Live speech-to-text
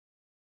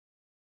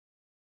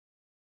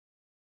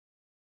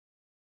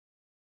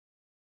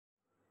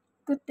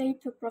Good day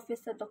to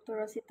Professor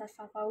Dr. Rossita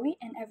Shapawi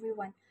and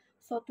everyone.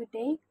 So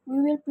today we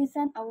will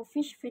present our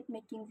fish feed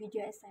making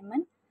video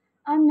assignment.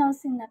 I'm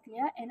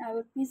NATLIA and I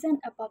will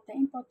present about the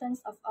importance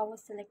of our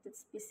selected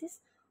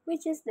species,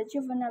 which is the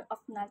juvenile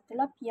of Nile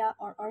tilapia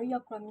or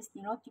Oreochromis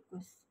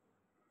neuroticus.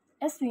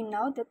 As we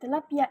know, the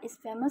tilapia is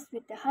famous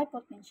with the high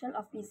potential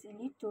of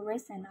easily to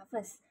raise and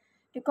harvest.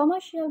 The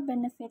commercial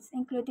benefits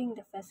including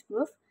the fast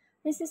growth,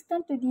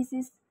 resistant to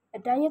disease, a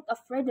diet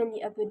of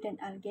readily abundant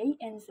algae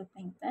and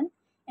zooplankton,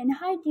 and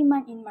high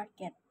demand in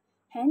market.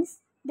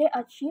 Hence, they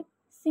are cheap,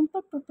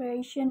 simple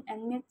preparation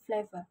and mild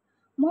flavor.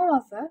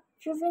 Moreover,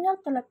 juvenile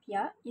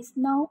tilapia is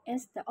known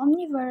as the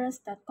omnivorous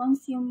that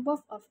consume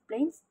both of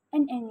plants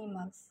and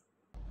animals.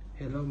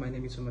 Hello, my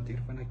name is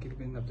IRFAN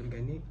bin Abdul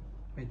GHANI.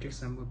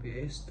 Matrix number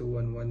PS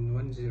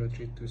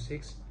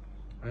 2110326.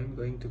 I am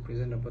going to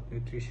present about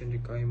nutrition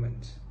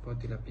requirements for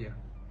tilapia.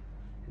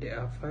 There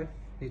are 5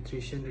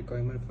 nutrition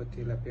requirements for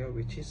tilapia,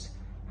 which is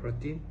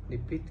protein,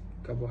 lipid,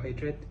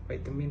 carbohydrate,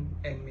 vitamin,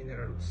 and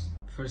minerals.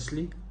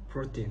 Firstly,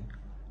 protein.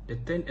 The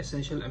 10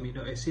 essential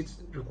amino acids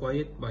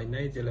required by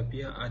Nile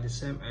tilapia are the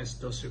same as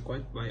those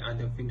required by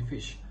other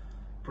finfish.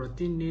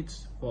 Protein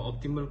needs for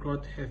optimal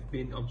growth have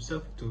been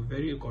observed to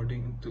vary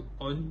according to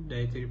on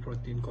dietary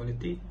protein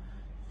quality,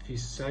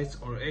 fish size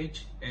or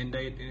age, and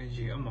diet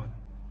energy amount.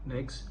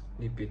 Next,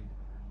 lipid.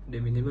 The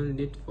minimal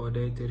need for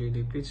dietary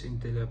lipids in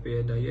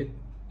tilapia diet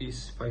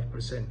is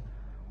 5%,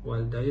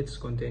 while diets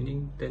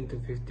containing 10 to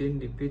 15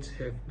 lipids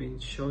have been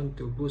shown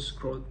to boost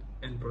growth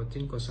and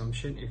protein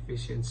consumption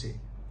efficiency.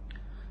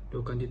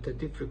 The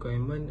quantitative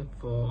requirement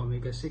for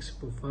omega-6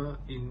 PUFA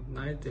in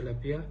Nile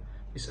tilapia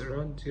is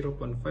around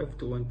 0.5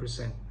 to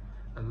 1%.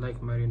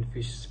 Unlike marine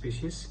fish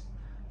species,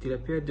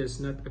 tilapia does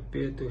not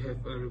appear to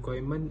have a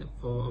requirement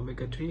for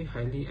omega-3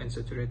 highly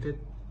unsaturated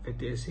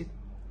fatty acid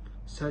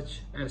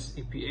such as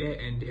EPA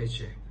and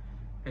DHA,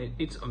 and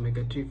its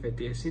omega-3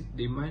 fatty acid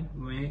demand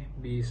may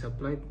be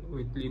supplied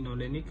with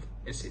linolenic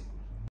acid.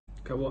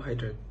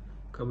 Carbohydrate.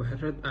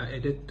 Carbohydrates are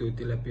added to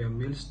tilapia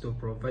meals to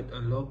provide a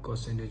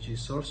low-cost energy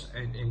source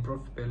and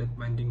improve pellet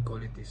binding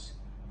qualities.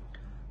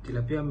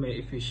 Tilapia may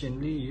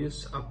efficiently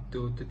use up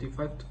to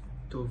 35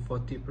 to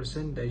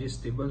 40%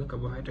 digestible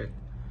carbohydrate.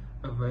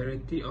 A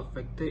variety of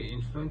factors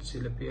influence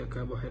tilapia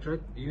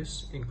carbohydrate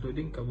use,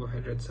 including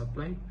carbohydrate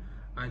supply,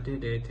 other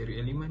dietary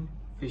elements,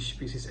 fish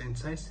species and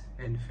size,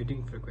 and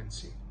feeding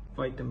frequency.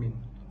 Vitamin.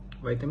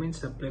 Vitamin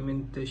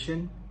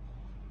supplementation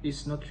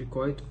is not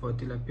required for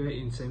tilapia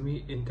in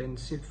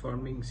semi-intensive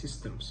farming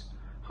systems.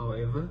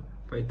 However,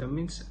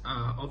 vitamins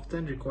are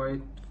often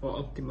required for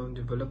optimum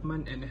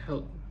development and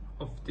health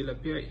of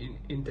tilapia in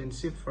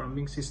intensive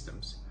farming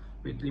systems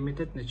with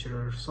limited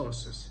natural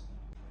resources.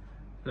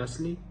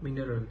 Lastly,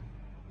 mineral.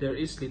 There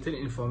is little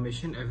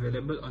information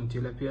available on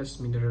tilapia's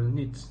mineral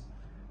needs.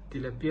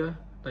 Tilapia,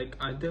 like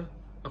other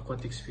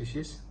aquatic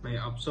species, may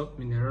absorb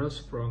minerals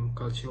from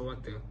culture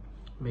water,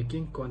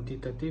 making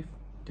quantitative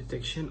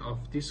detection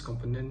of this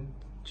component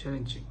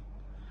challenging.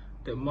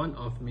 The amount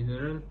of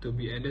mineral to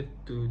be added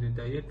to the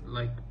diet,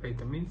 like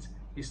vitamins,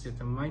 is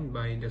determined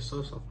by the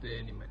source of the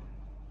animal.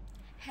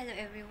 Hello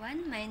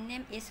everyone, my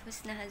name is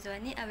HUSNA.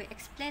 I will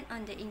explain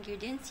on the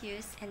ingredients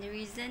used and the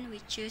reason we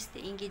choose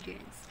the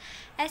ingredients.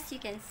 As you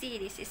can see,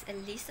 this is a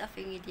list of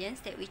ingredients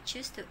that we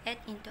choose to add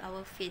into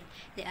our feed.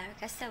 They are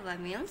cassava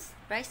meals,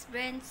 rice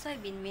bran,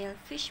 soybean meal,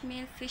 fish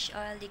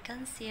oil, the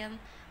calcium,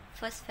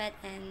 phosphate,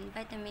 and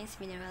vitamins,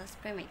 minerals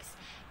premix.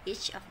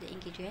 Each of the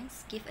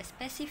ingredients give a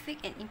specific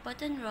and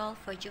important role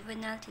for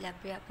juvenile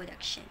tilapia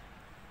production.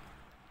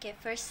 Okay,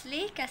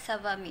 firstly,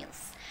 cassava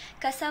meals.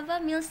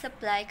 Cassava meals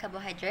supply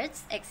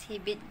carbohydrates,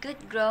 exhibit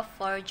good growth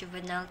for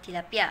juvenile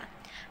tilapia.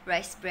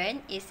 Rice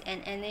bran is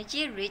an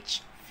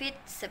energy-rich feed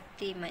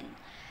supplement.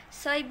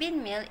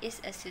 Soybean meal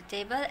is a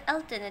suitable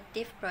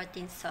alternative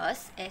protein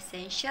source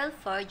essential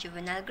for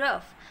juvenile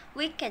growth.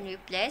 We can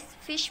replace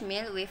fish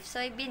meal with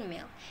soybean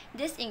meal.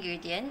 This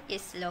ingredient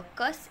is low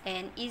cost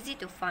and easy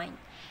to find.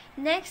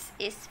 Next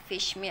is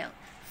fish meal.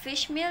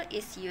 Fish meal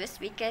is used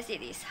because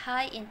it is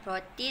high in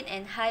protein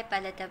and high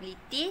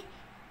palatability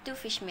to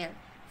fish meal.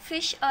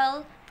 Fish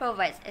oil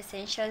provides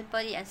essential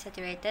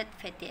polyunsaturated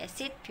fatty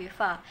acid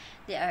PUFA.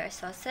 They are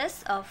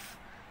sources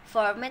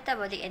for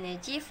metabolic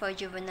energy for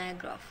juvenile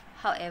growth.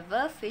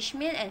 However, fish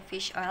meal and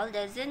fish oil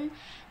doesn't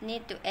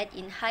need to add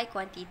in high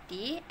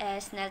quantity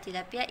as Nile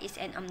tilapia is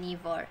an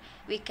omnivore.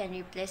 We can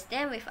replace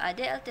them with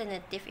other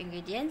alternative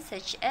ingredients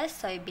such as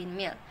soybean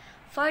meal.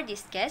 For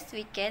this case,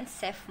 we can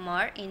save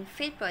more in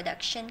feed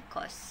production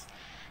costs.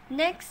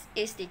 Next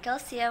is the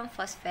calcium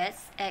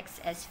phosphates acts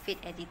as feed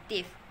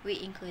additive.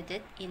 We include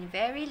it in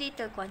very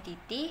little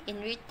quantity, in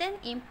return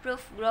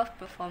improve growth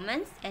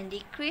performance and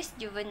decrease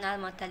juvenile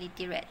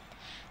mortality rate.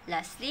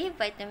 Lastly,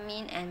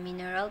 vitamin and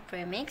mineral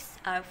premix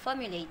are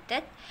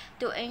formulated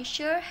to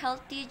ensure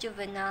healthy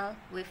juvenile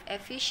with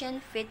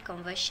efficient feed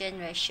conversion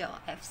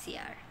ratio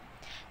 (FCR).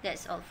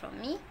 That's all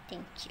from me.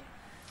 Thank you.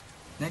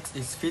 Next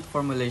is feed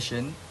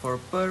formulation. For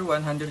per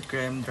 100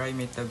 gram dry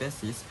matter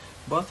basis,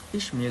 both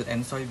fish meal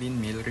and soybean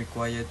meal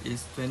required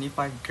is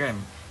 25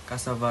 gram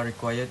cassava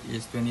required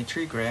is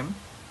 23 gram,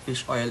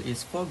 fish oil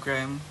is 4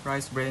 gram,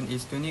 rice bran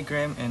is 20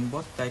 gram, and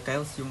both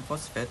dicalcium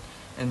phosphate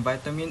and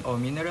vitamin or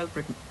mineral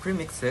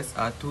premixes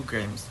are 2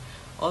 grams.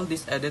 All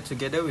this added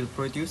together will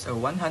produce a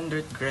 100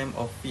 gram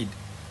of feed.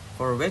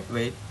 For wet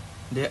weight,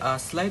 there are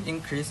slight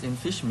increase in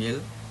fish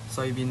meal,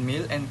 soybean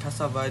meal, and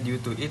cassava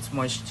due to its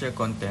moisture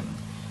content.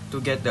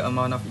 To get the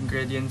amount of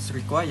ingredients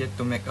required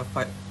to make a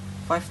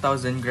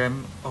 5,000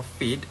 gram of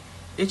feed,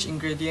 each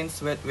ingredient's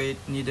wet weight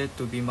needed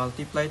to be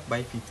multiplied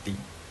by 50.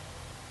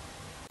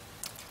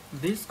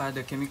 These are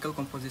the chemical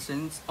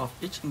compositions of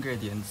each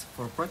ingredient.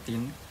 For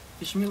protein,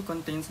 fish meal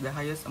contains the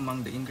highest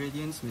among the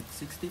ingredients with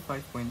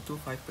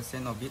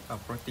 65.25% of it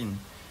are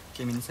protein.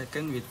 Came in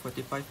second with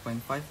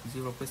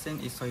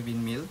 45.50% is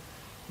soybean meal.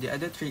 The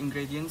other three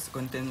ingredients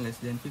contain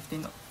less than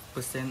 15%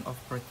 of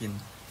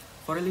protein.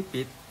 For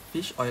lipid,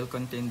 fish oil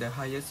contained the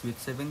highest with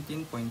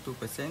 17.2%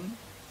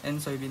 and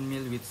soybean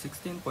meal with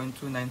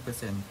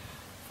 16.29%.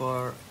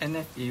 For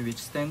NFE, which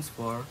stands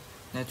for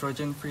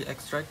nitrogen-free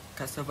extract,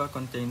 cassava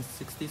contains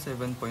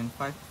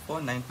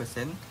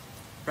 67.549%,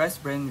 rice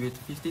bran with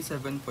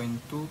 57.2%,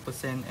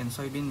 and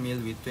soybean meal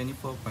with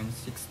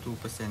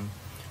 24.62%.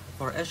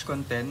 For ash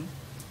content,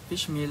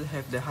 fish meal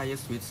have the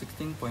highest with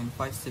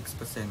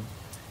 16.56%.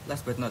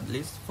 Last but not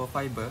least, for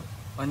fiber,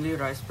 only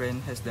rice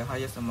bran has the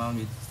highest amount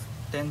with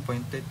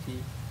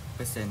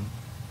 10.30%.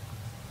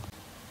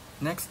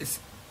 Next is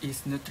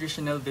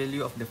nutritional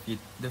value of the feed.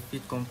 The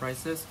feed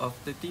comprises of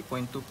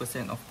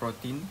 30.2% of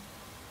protein,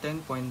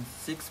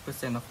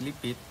 10.6% of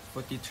lipid,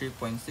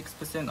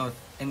 43.6% of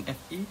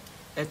NFE,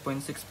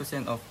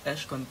 8.6% of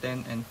ash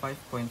content, and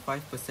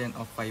 5.5%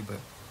 of fiber.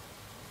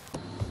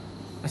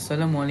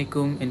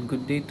 Assalamualaikum and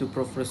good day to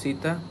Prof.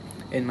 Rossita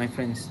and my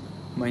friends.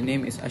 My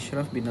name is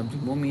ASYRAF bin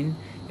MOMIN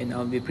and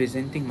I'll be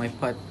presenting my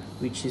part,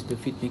 which is the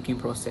feed making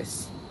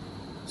process.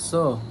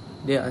 So,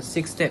 there are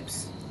 6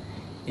 steps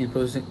in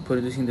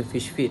producing the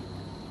fish feed.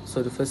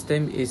 So the first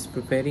step is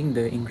preparing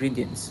the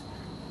ingredients.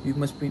 We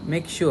must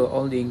make sure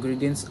all the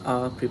ingredients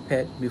are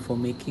prepared before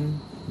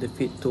making the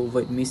feed to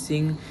avoid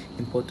missing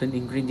important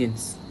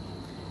ingredients.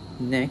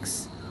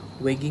 Next,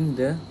 weighing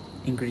the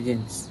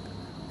ingredients.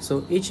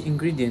 So each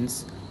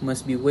ingredient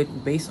must be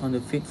weighed based on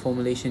the feed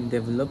formulation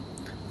developed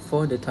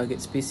for the target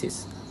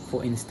species.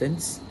 For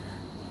instance,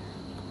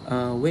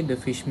 weigh the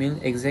fish meal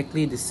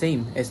exactly the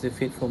same as the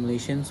feed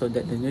formulation so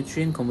that the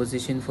nutrient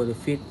composition for the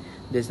feed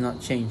does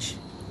not change.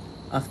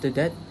 After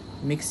that,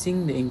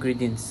 mixing the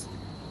ingredients.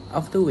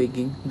 After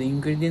weighing, the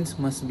ingredients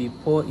must be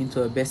poured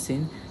into a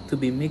basin to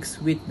be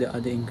mixed with the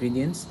other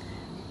ingredients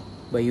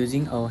by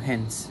using our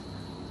hands.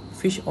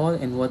 Fish oil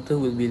and water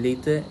will be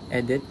later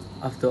added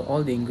after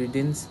all the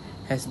ingredients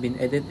has been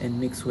added and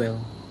mixed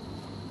well.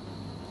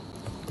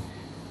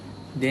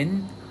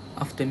 Then,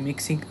 after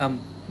mixing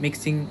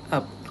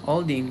up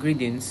all the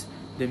ingredients,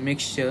 the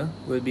mixture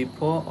will be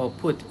poured or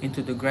put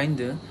into the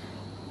grinder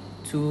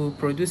to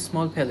produce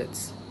small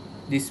pellets.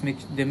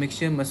 The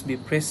mixture must be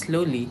pressed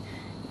slowly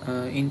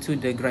into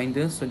the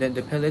grinder so that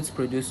the pellets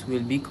produced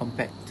will be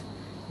compact.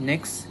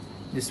 Next,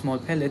 the small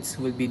pellets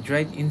will be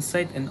dried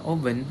inside an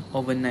oven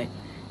overnight.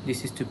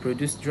 This is to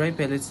produce dry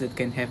pellets that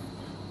can have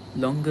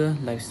longer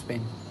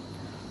lifespan.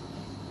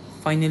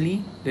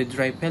 Finally, the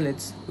dry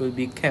pellets will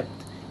be kept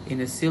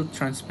in a sealed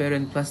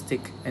transparent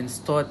plastic and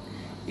stored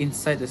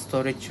inside the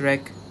storage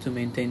rack to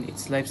maintain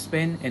its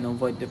lifespan and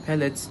avoid the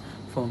pellets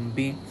from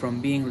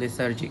being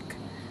lethargic.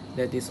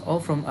 That is all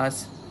from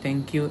us.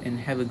 Thank you and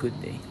have a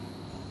good day.